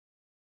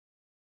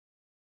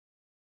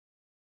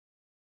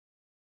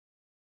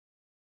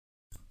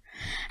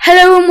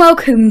Hello and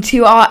welcome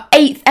to our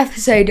 8th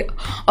episode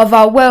of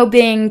our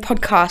Wellbeing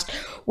podcast,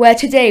 where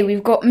today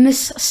we've got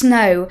Miss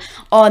Snow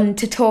on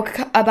to talk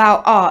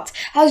about art.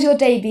 How's your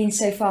day been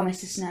so far,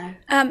 Mr. Snow?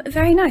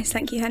 Very nice,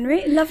 thank you,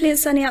 Henry. Lovely and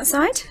sunny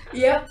outside.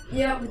 Yep,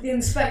 with the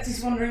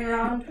inspectors wandering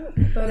around.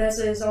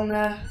 Bodessa is on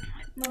their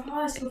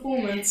highest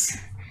performance.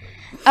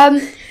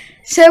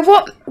 So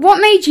what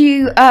made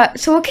you,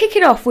 so we'll kick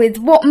it off with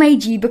what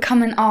made you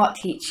become an art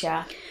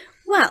teacher?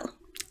 Well,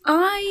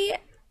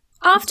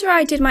 after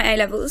I did my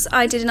A-levels,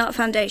 I did an art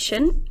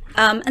foundation,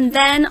 and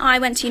then I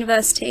went to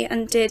university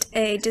and did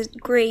a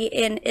degree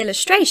in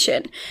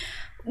illustration.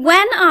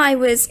 When I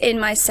was in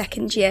my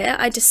second year,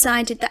 I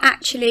decided that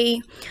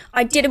actually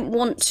I didn't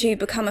want to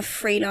become a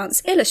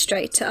freelance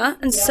illustrator,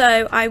 and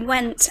so I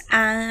went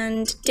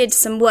and did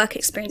some work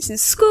experience in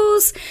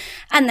schools,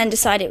 and then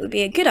decided it would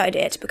be a good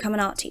idea to become an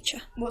art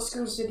teacher. What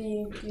schools did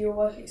you do your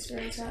work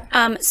experience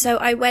at? So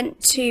I went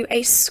to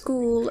a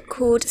school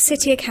called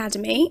City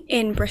Academy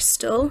in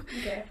Bristol,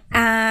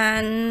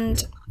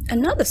 and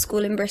another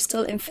school in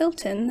Bristol in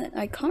Filton that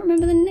I can't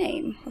remember the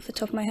name off the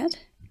top of my head.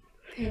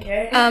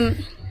 Okay.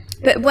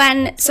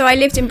 So I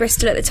lived in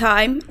Bristol at the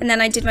time, and then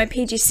I did my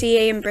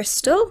PGCE in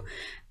Bristol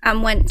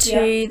and went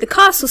to the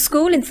Castle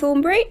School in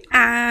Thornbury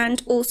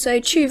and also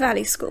Chew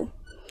Valley School.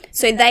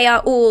 So they are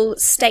all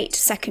state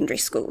secondary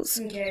schools.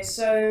 Okay,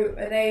 so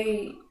are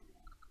they...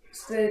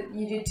 So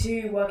you did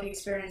 2 work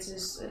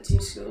experiences at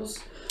 2 schools?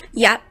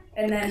 Yeah.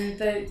 And then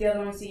the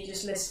other ones that you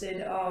just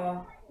listed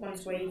are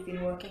ones where you've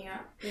been working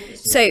at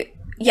previously?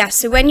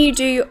 So when you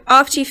do,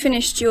 after you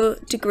finished your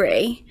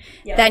degree,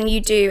 then you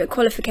do a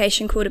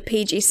qualification called a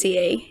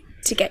PGCE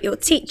to get your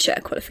teacher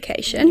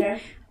qualification.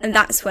 Okay. And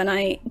that's when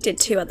I did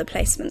 2 other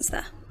placements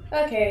there.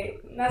 Okay,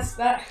 that's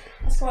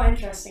quite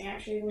interesting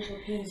actually, with the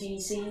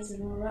PGCs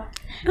and all that.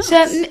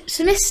 Oh.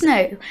 So Miss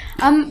Snow,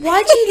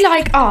 why do you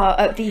like art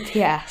at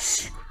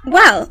BPS?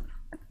 Well,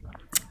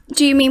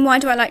 do you mean why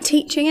do I like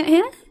teaching it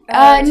here?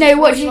 No,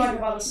 what do you like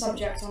about the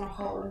subject on a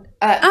whole?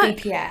 At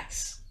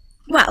BPS?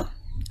 Well,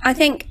 I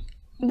think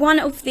one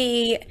of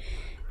the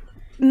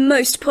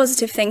most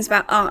positive things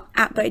about art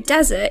at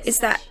Bodessa is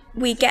that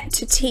we get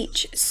to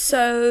teach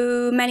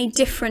so many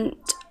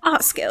different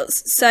art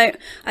skills. So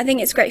I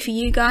think it's great for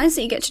you guys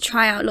that you get to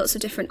try out lots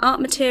of different art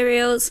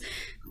materials,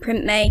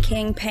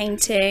 printmaking,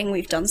 painting.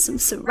 We've done some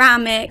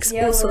ceramics,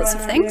 all sorts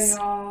of things.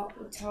 Doing our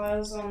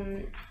tiles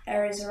on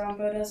areas around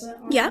Bodessa.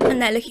 Yeah, and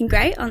they're looking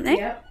great, aren't they?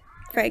 Yep.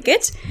 Very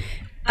good.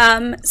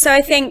 So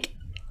I think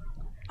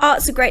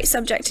art's a great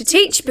subject to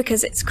teach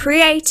because it's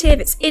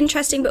creative, it's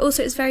interesting, but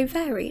also it's very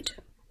varied.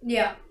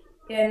 Yeah,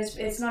 and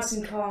it's nice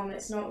and calm.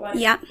 It's not like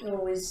you're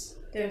always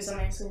doing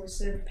something. It's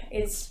always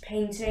it's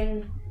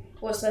painting.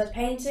 What's that?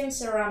 Painting,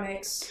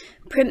 ceramics,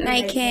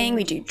 printmaking.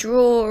 We do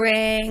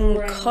drawing,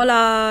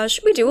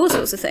 collage. We do all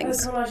sorts of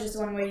things. Collage is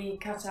the one where you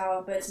cut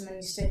out bits and then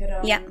you stick it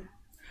on. Yeah.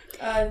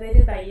 They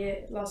did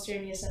that last year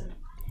in year 7.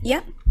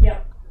 Yeah.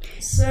 Yeah.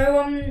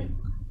 So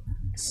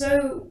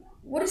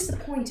what is the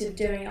point of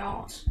doing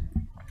art?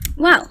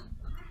 Well,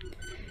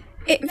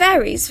 it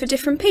varies for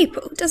different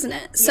people, doesn't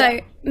it? So,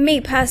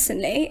 me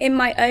personally, in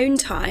my own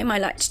time, I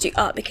like to do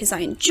art because I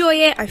enjoy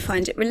it, I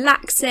find it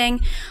relaxing.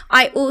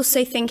 I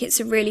also think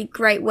it's a really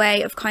great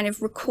way of kind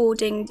of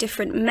recording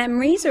different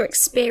memories or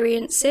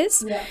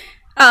experiences.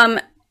 Yeah.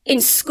 In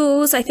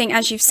schools, I think,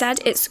 as you've said,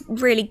 it's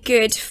really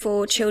good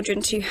for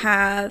children to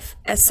have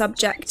a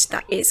subject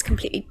that is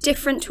completely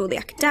different to all the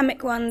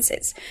academic ones.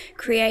 It's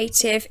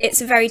creative.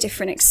 It's a very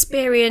different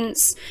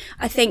experience.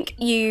 I think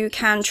you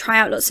can try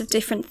out lots of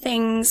different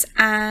things,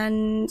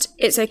 and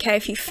it's okay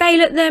if you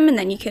fail at them, and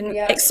then you can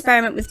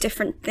experiment with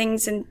different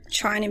things and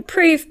try and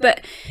improve,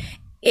 but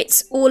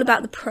it's all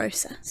about the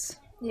process.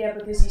 Yeah,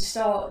 because you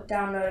start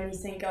down low and you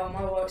think, oh,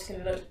 my work's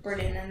going to look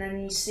brilliant, and then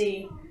you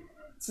see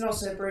it's not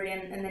so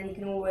brilliant, and then you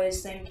can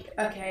always think,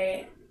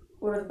 okay,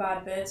 what are the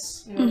bad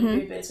bits and what are the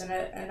good bits in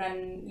it, and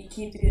then you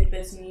keep the good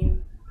bits and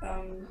you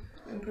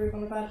improve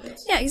on the bad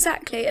bits. Yeah,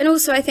 exactly. And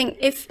also I think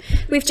if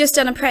we've just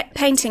done a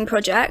painting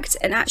project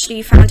and actually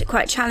you found it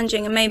quite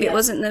challenging and maybe it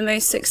wasn't the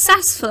most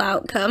successful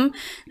outcome,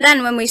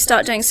 then when we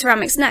start doing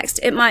ceramics next,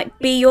 it might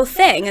be your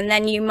thing, and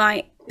then you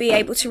might be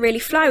able to really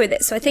fly with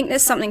it. So I think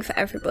there's something for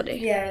everybody.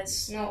 Yeah,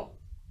 it's not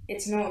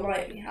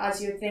like,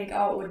 as you would think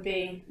art would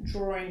be,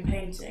 drawing,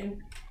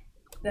 painting.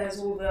 There's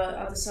all the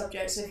other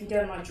subjects. So if you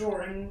don't like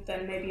drawing,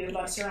 then maybe you would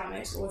like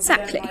ceramics, or if you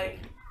don't like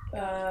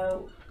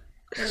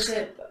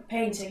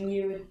painting,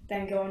 you would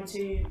then go on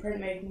to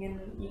printmaking, and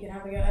you can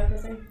have a go at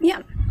everything.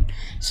 Yeah.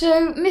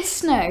 So, Miss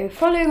Snow,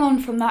 following on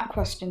from that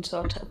question,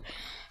 sort of.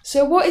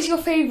 So, what is your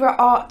favourite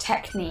art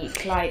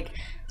technique, like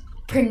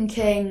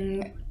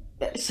printing,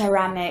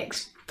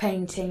 ceramics,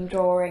 painting,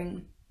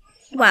 drawing?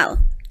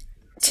 Well,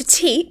 to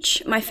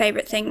teach, my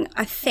favourite thing,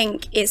 I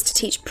think, is to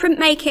teach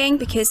printmaking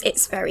because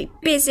it's very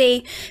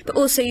busy, but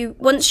also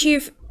once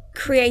you've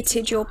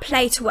created your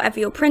plate or whatever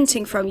you're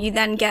printing from, you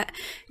then get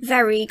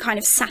very kind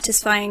of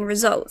satisfying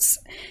results.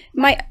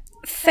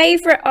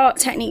 favourite art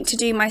technique to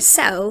do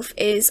myself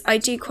is I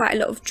do quite a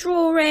lot of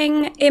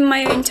drawing in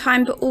my own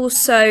time, but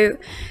also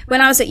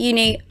when I was at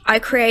uni, I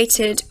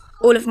created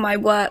all of my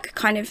work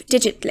kind of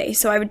digitally.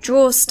 So I would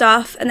draw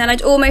stuff and then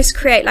I'd almost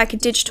create like a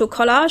digital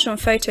collage on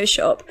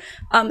Photoshop.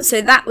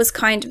 So that was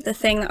kind of the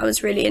thing that I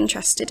was really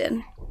interested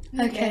in.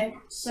 Okay.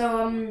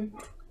 So,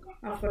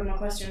 I've forgotten my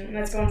question.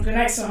 Let's go on to the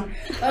next one.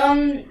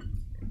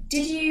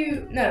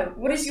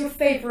 What is your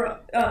favourite...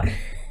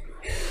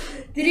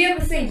 did you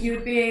ever think you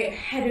would be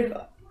head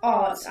of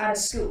art at a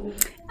school?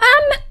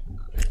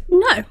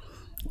 No,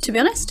 to be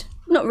honest,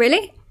 not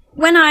really.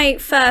 When I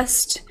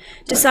first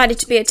decided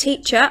to be a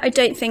teacher, I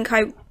don't think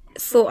I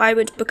thought I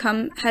would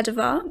become head of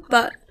art,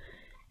 but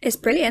it's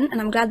brilliant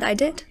and I'm glad that I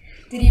did.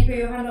 Did you put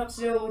your hand up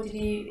to do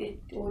it,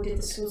 or did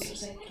the school sort of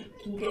say,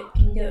 can you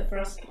do it for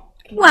us?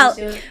 Well,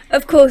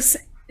 of course,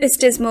 Miss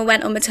Dismal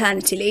went on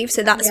maternity leave,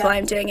 so that's why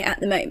I'm doing it at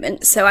the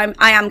moment. So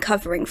I am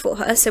covering for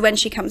her, so when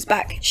she comes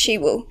back, she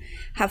will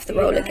have the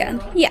role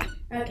again. Yeah.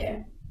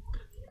 Okay.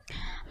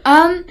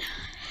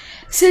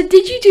 So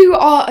did you do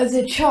art as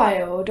a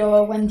child,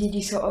 or when did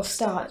you sort of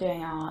start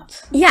doing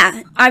art?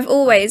 Yeah, I've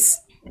always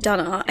done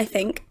art, I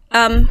think.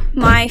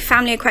 My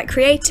family are quite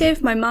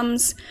creative. My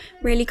mum's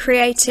really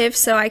creative,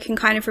 so I can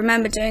kind of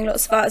remember doing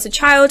lots of art as a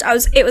child.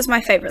 It was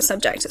my favourite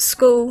subject at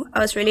school. I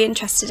was really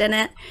interested in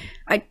it.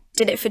 I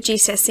did it for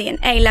GCSE and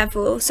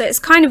A-level, so it's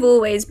kind of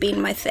always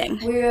been my thing.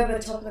 Were you ever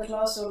top of the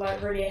class or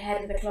like really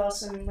ahead of the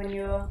class and when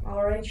you were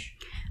our age?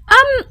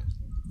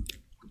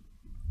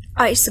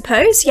 I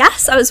suppose,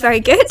 yes, I was very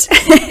good.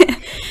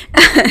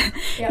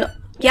 Yeah.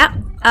 Yeah.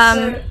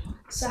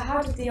 So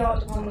how did the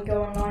art department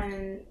go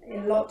online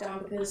in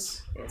lockdown?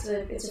 Because it's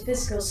a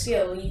physical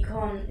skill. You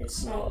can't.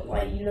 It's not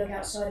like you look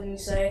outside and you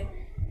say,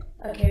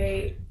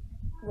 okay,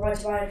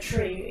 write about a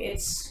tree.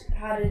 It's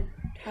how did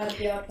the art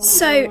department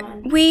So go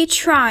online?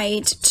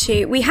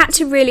 we had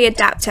to really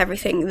adapt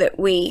everything that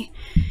we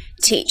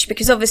teach,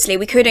 because obviously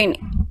we couldn't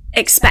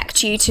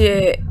expect you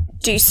to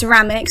do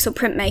ceramics or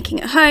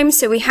printmaking at home,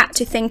 so we had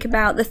to think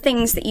about the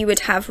things that you would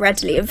have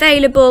readily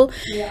available.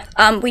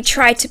 We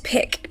tried to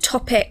pick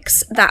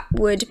topics that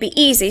would be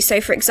easy.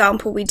 So for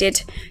example, we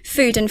did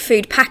food and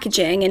food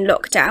packaging in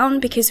lockdown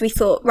because we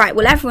thought, right,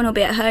 well, everyone will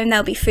be at home,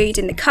 there'll be food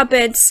in the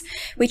cupboards.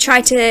 We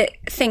tried to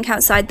think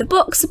outside the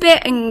box a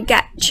bit and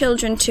get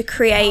children to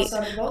create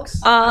Outside of the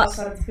box? art.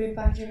 Outside of the food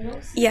packaging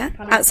box? Yeah,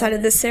 outside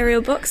of the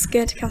cereal box.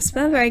 Good,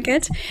 Casper, very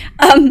good.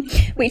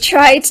 We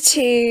tried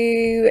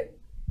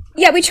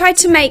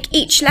to make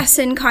each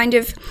lesson kind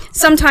of,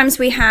 sometimes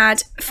we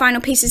had final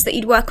pieces that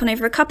you'd work on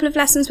over a couple of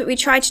lessons, but we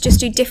tried to just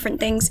do different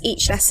things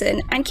each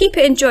lesson and keep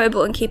it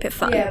enjoyable and keep it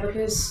fun. Yeah,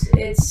 because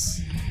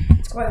it's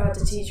quite hard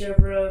to teach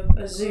over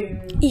a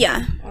Zoom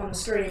on the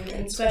screen,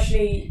 and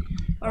especially,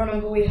 I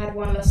remember we had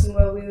one lesson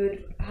where we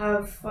would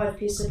have 5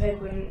 pieces of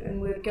paper and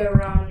we would go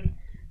around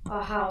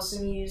our house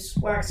and use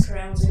wax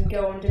crayons and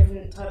go on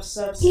different types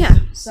of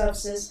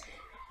surfaces.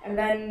 And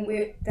then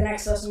the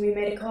next lesson we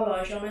made a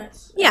collage on it.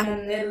 Yeah.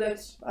 And it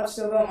looked, I've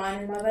still got mine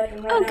in my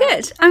bedroom right now. Oh,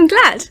 good. I'm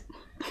glad.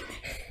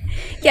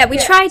 We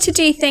tried to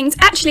do things,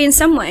 actually in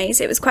some ways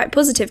it was quite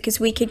positive because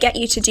we could get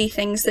you to do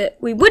things that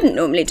we wouldn't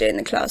normally do in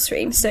the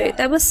classroom. So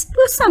there were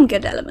some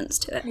good elements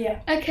to it.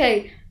 Yeah.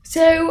 Okay,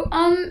 so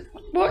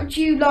what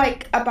do you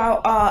like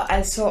about art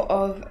as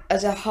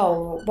a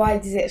whole? Why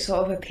does it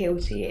sort of appeal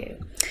to you?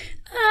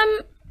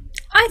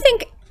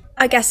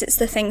 I guess it's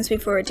the things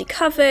we've already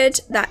covered,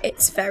 that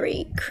it's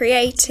very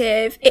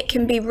creative. It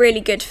can be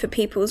really good for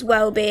people's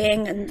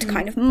well-being and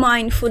kind of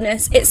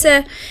mindfulness. It's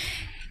a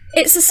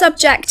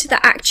subject that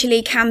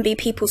actually can be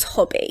people's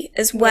hobby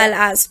as well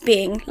as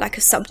being like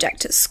a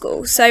subject at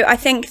school. So I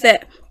think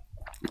that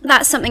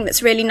that's something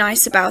that's really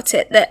nice about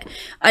it, that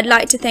I'd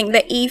like to think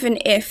that even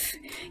if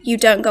you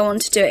don't go on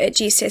to do it at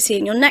GCSE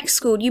in your next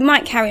school, you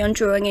might carry on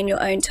drawing in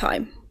your own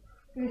time.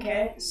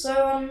 Okay, so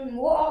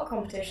what art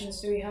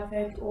competitions do we have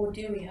here, or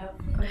do we have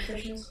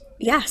competitions?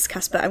 Yes,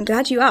 Casper, I'm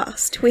glad you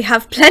asked. We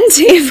have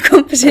plenty of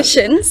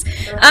competitions.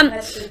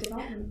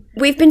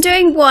 We've been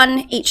doing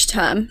one each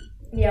term.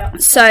 Yeah.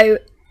 So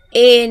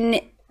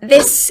in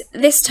this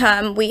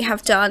term we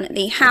have done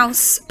the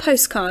house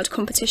postcard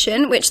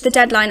competition, which the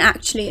deadline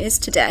actually is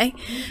today.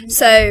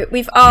 So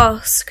we've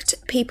asked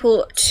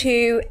people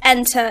to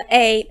enter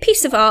a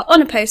piece of art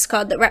on a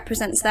postcard that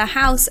represents their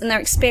house and their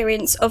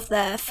experience of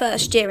their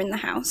first year in the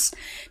house.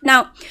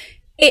 Now,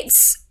 it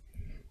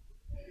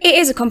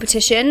is a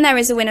competition, there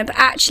is a winner, but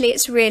actually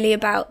it's really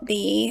about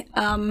the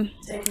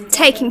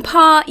taking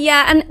part,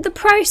 and the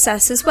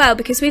process as well,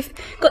 because we've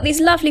got these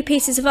lovely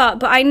pieces of art,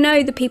 but I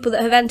know the people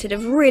that have entered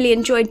have really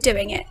enjoyed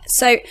doing it.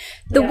 So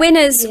the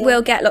winners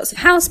will get lots of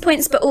house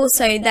points, but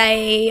also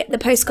the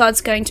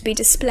postcard's going to be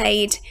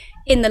displayed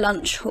in the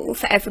lunch hall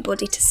for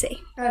everybody to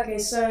see. Okay,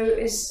 so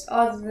is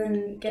other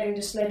than getting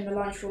displayed in the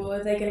lunch hall,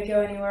 are they going to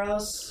go anywhere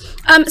else?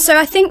 So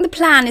I think the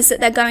plan is that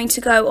they're going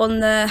to go on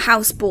the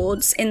house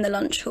boards in the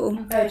lunch hall.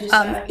 Oh, just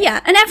Yeah,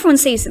 and everyone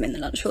sees them in the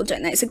lunch hall,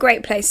 don't they? It's a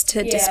great place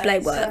to display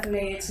it's work.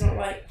 Definitely, it's not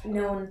like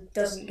no one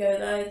doesn't go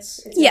there. It's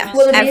Yeah. nice.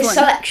 Will there be a Everyone.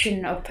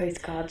 selection of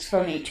postcards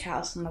from each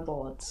house on the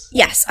boards?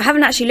 Yes, I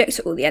haven't actually looked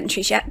at all the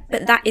entries yet,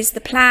 but that is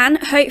the plan.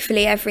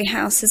 Hopefully every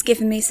house has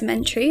given me some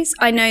entries.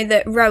 I know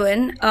that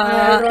Rowan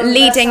are Rowan,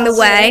 leading the that's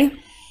way.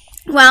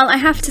 Well, I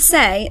have to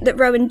say that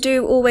Rowan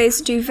do always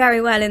do very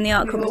well in the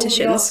art We've got all the art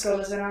competitions.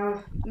 scholars in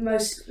our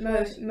most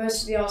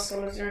of the art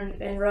scholars are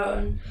in Rowan.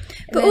 And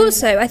But then-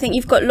 also, I think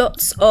you've got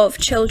lots of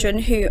children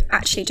who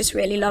actually just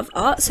really love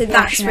art, so that's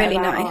Passionate really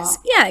about nice. art.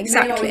 Yeah, may not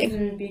exactly.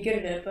 even be good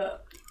at it,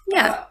 but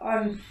Yeah.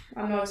 I'm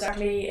not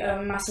exactly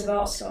a massive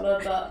art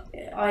scholar, but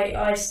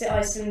I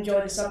still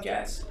enjoy the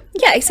subject.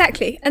 Yeah,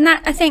 exactly. And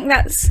that, I think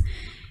that's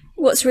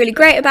what's really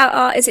great about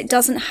art, is it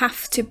doesn't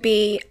have to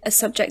be a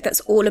subject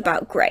that's all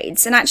about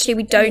grades. And actually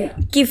we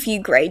don't give you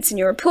grades in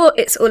your report.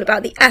 It's all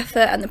about the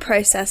effort and the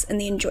process and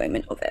the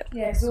enjoyment of it.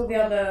 Yeah, because all the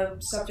other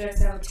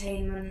subjects have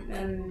attainment,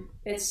 and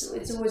it's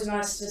always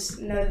nice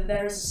to know that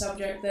there is a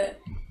subject that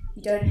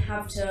you don't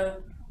have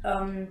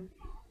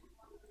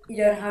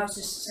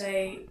to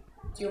say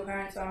to your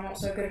parents, "I'm not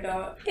so good at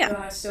art, Yeah. but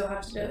I still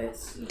have to do it."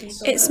 You can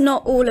still It's do it.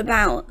 not all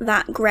about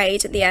that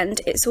grade at the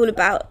end. It's all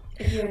about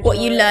If you what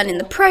you enjoy learn it in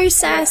the or-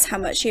 process, how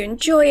much you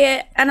enjoy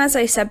it. And as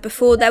I said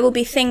before, there will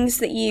be things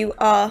that you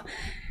are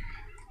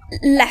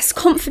less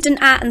confident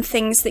at and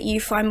things that you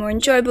find more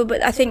enjoyable,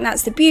 but I think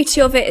that's the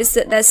beauty of it, is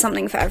that there's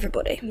something for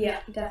everybody. Yeah,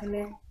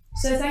 definitely.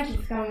 So thank you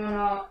for coming on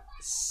our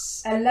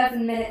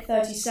 11-minute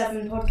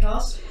 37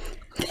 podcast.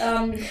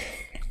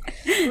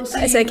 We'll see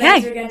That's you okay.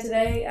 later again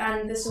today,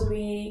 and this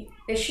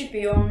should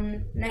be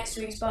on next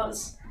week's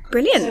Buzz.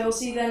 Brilliant. So we'll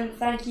see you then.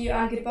 Thank you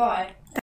and goodbye.